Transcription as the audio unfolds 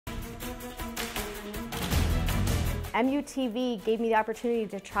MUTV gave me the opportunity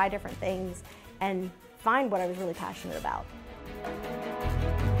to try different things and find what I was really passionate about.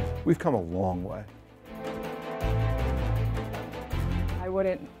 We've come a long way. I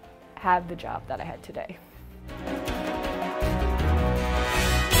wouldn't have the job that I had today.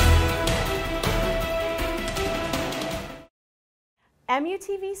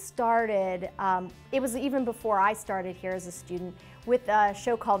 MUTV started, it was even before I started here as a student, with a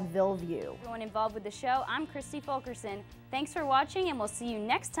show called View. Everyone involved with the show, I'm Christy Fulkerson. Thanks for watching, and we'll see you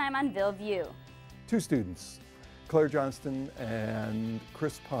next time on View. Two students, Claire Johnston and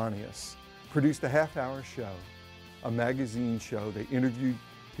Chris Pontius, produced a half-hour show, a magazine show. They interviewed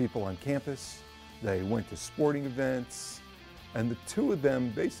people on campus, they went to sporting events, and the two of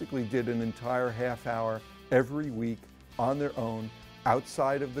them basically did an entire half hour every week on their own,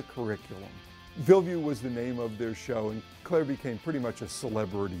 outside of the curriculum. View was the name of their show, and Claire became pretty much a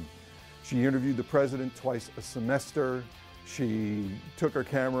celebrity. She interviewed the president twice a semester. She took her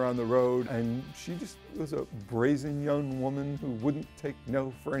camera on the road, and she just was a brazen young woman who wouldn't take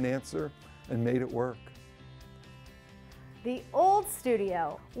no for an answer and made it work. The old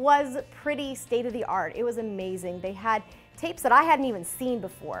studio was pretty state-of-the-art. It was amazing. They had tapes that I hadn't even seen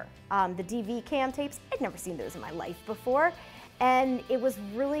before. The DV cam tapes, I'd never seen those in my life before. And it was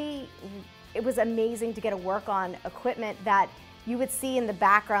amazing to get to work on equipment that you would see in the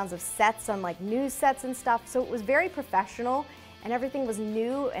backgrounds of sets on like news sets and stuff. So it was very professional, and everything was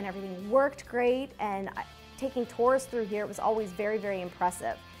new and everything worked great. And taking tours through here, it was always very, very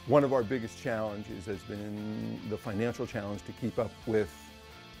impressive. One of our biggest challenges has been the financial challenge to keep up with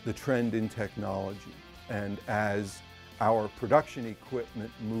the trend in technology. And as our production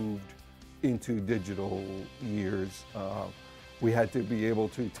equipment moved into digital years, we had to be able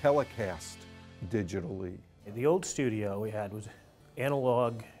to telecast digitally. The old studio we had was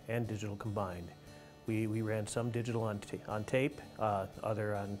analog and digital combined. We ran some digital on tape,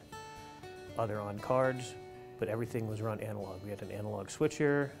 other on cards, but everything was run analog. We had an analog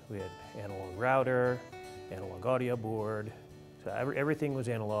switcher, we had analog router, analog audio board. So everything was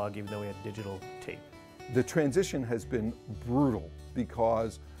analog, even though we had digital tape. The transition has been brutal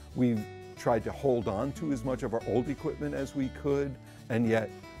because we've tried to hold on to as much of our old equipment as we could, and yet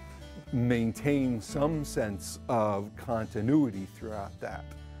maintain some sense of continuity throughout that.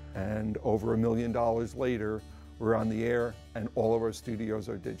 And over $1 million later, we're on the air and all of our studios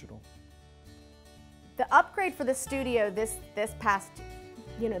are digital. The upgrade for the studio this past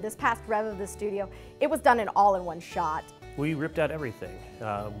rev of the studio, it was done all in one shot. We ripped out everything.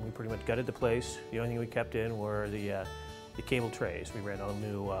 We pretty much gutted the place. The only thing we kept in were the cable trays. We ran all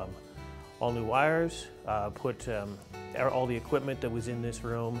new wires, put all the equipment that was in this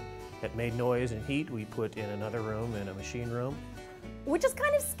room that made noise and heat, we put in another room, in a machine room. Which is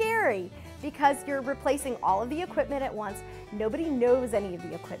kind of scary because you're replacing all of the equipment at once. Nobody knows any of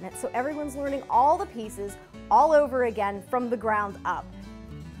the equipment, so everyone's learning all the pieces all over again from the ground up.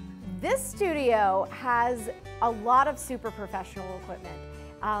 This studio has a lot of super professional equipment.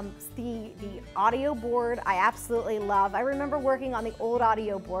 The audio board I absolutely love. I remember working on the old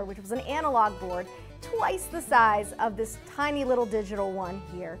audio board, which was an analog board, twice the size of this tiny little digital one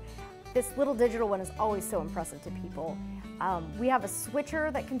here. This little digital one is always so impressive to people. We have a switcher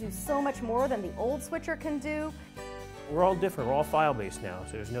that can do so much more than the old switcher can do. We're all different, we're all file-based now,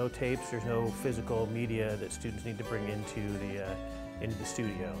 so there's no tapes, there's no physical media that students need to bring into the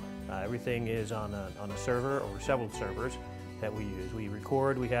studio. Everything is on a server or several servers that we use. We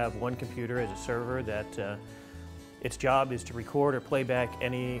record, we have one computer as a server that its job is to record or play back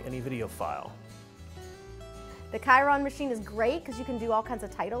any video file. The Chiron machine is great because you can do all kinds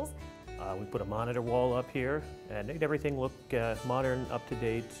of titles. We put a monitor wall up here and made everything look modern, up to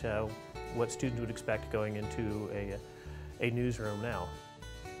date, what students would expect going into a newsroom now.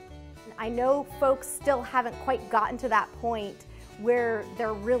 I know folks still haven't quite gotten to that point where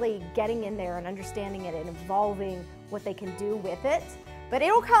they're really getting in there and understanding it and evolving what they can do with it, but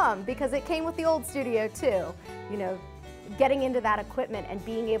it'll come because it came with the old studio too. You know, getting into that equipment and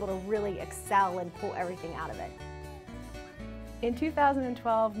being able to really excel and pull everything out of it. In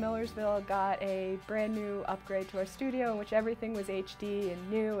 2012, Millersville got a brand new upgrade to our studio in which everything was HD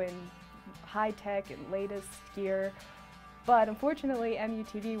and new and high-tech and latest gear. But unfortunately,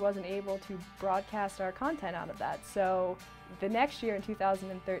 MUTV wasn't able to broadcast our content out of that. So the next year, in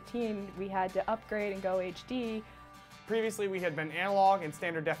 2013, we had to upgrade and go HD. Previously, we had been analog and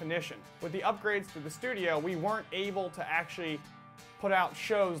standard definition. With the upgrades to the studio, we weren't able to actually put out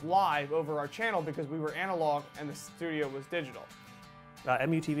shows live over our channel because we were analog and the studio was digital.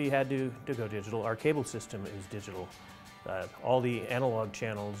 MUTV had to go digital. Our cable system is digital. All the analog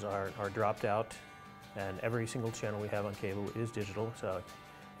channels are dropped out and every single channel we have on cable is digital, so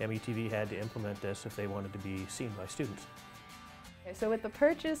MUTV had to implement this if they wanted to be seen by students. So with the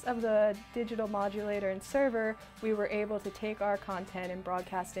purchase of the digital modulator and server, we were able to take our content and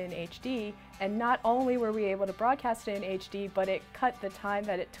broadcast it in HD, and not only were we able to broadcast it in HD, but it cut the time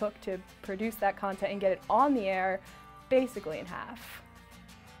that it took to produce that content and get it on the air basically in half.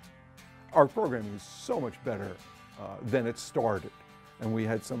 Our programming is so much better than it started, and we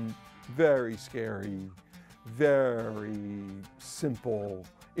had some very scary, very simple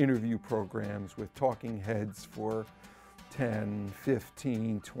interview programs with talking heads for 10,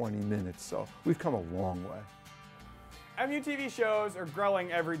 15, 20 minutes, so we've come a long way. MUTV shows are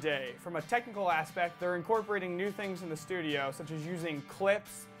growing every day. From a technical aspect, they're incorporating new things in the studio, such as using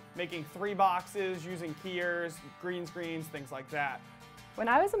clips, making 3 boxes, using keyers, green screens, things like that. When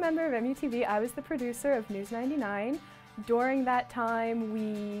I was a member of MUTV, I was the producer of News 99. During that time,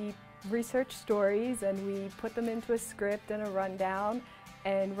 we researched stories and we put them into a script and a rundown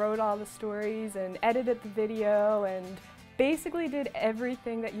and wrote all the stories and edited the video and basically did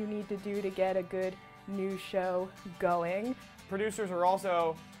everything that you need to do to get a good news show going. Producers are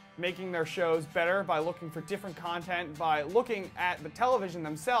also making their shows better by looking for different content, by looking at the television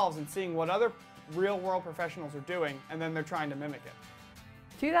themselves and seeing what other real-world professionals are doing, and then they're trying to mimic it.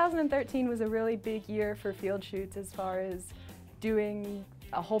 2013 was a really big year for field shoots as far as doing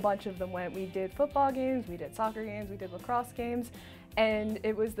a whole bunch of them went. We did football games, we did soccer games, we did lacrosse games, and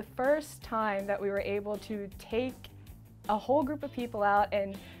it was the first time that we were able to take a whole group of people out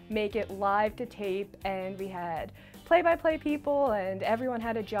and make it live to tape, and we had play-by-play people and everyone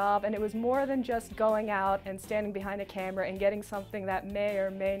had a job, and it was more than just going out and standing behind a camera and getting something that may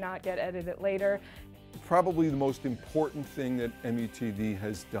or may not get edited later. Probably the most important thing that MUTV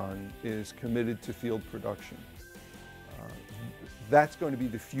has done is committed to field production. That's going to be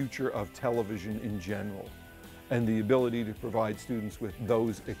the future of television in general, and the ability to provide students with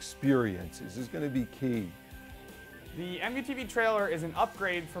those experiences is going to be key. The MUTV trailer is an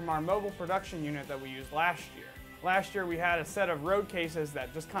upgrade from our mobile production unit that we used last year. Last year we had a set of road cases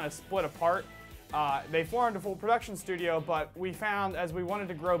that just kind of split apart. They formed a full production studio, but we found as we wanted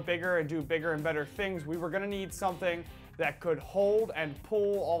to grow bigger and do bigger and better things, we were going to need something that could hold and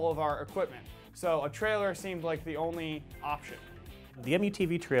pull all of our equipment. So a trailer seemed like the only option. The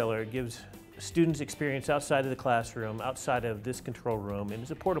MUTV trailer gives students experience outside of the classroom, outside of this control room, and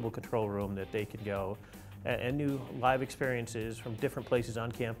it's a portable control room that they can go and new live experiences from different places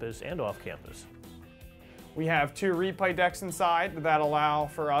on campus and off campus. We have 2 replay decks inside that allow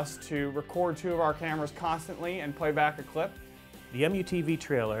for us to record 2 of our cameras constantly and play back a clip. The MUTV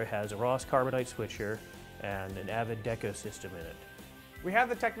trailer has a Ross carbonite switcher and an Avid Deco system in it. We have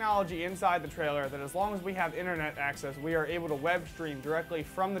the technology inside the trailer that as long as we have internet access, we are able to web stream directly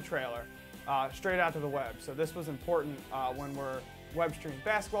from the trailer straight out to the web. So this was important when we're web streaming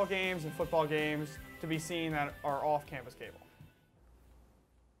basketball games and football games to be seen at our off-campus cable.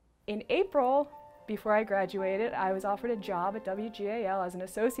 In April, before I graduated, I was offered a job at WGAL as an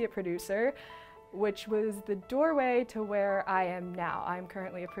associate producer, which was the doorway to where I am now. I'm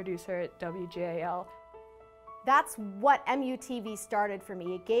currently a producer at WGAL. That's what MUTV started for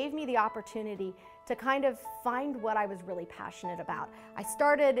me. It gave me the opportunity to kind of find what I was really passionate about. I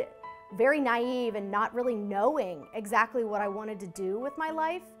started very naive and not really knowing exactly what I wanted to do with my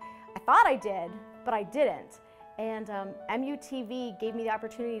life. I thought I did, but I didn't. And MUTV gave me the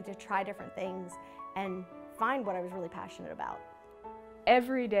opportunity to try different things and find what I was really passionate about.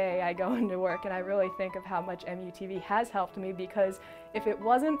 Every day I go into work and I really think of how much MUTV has helped me, because if it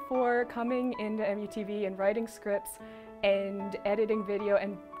wasn't for coming into MUTV and writing scripts and editing video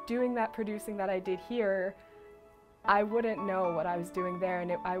and doing that producing that I did here, I wouldn't know what I was doing there,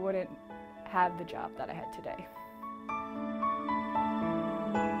 and I wouldn't have the job that I had today.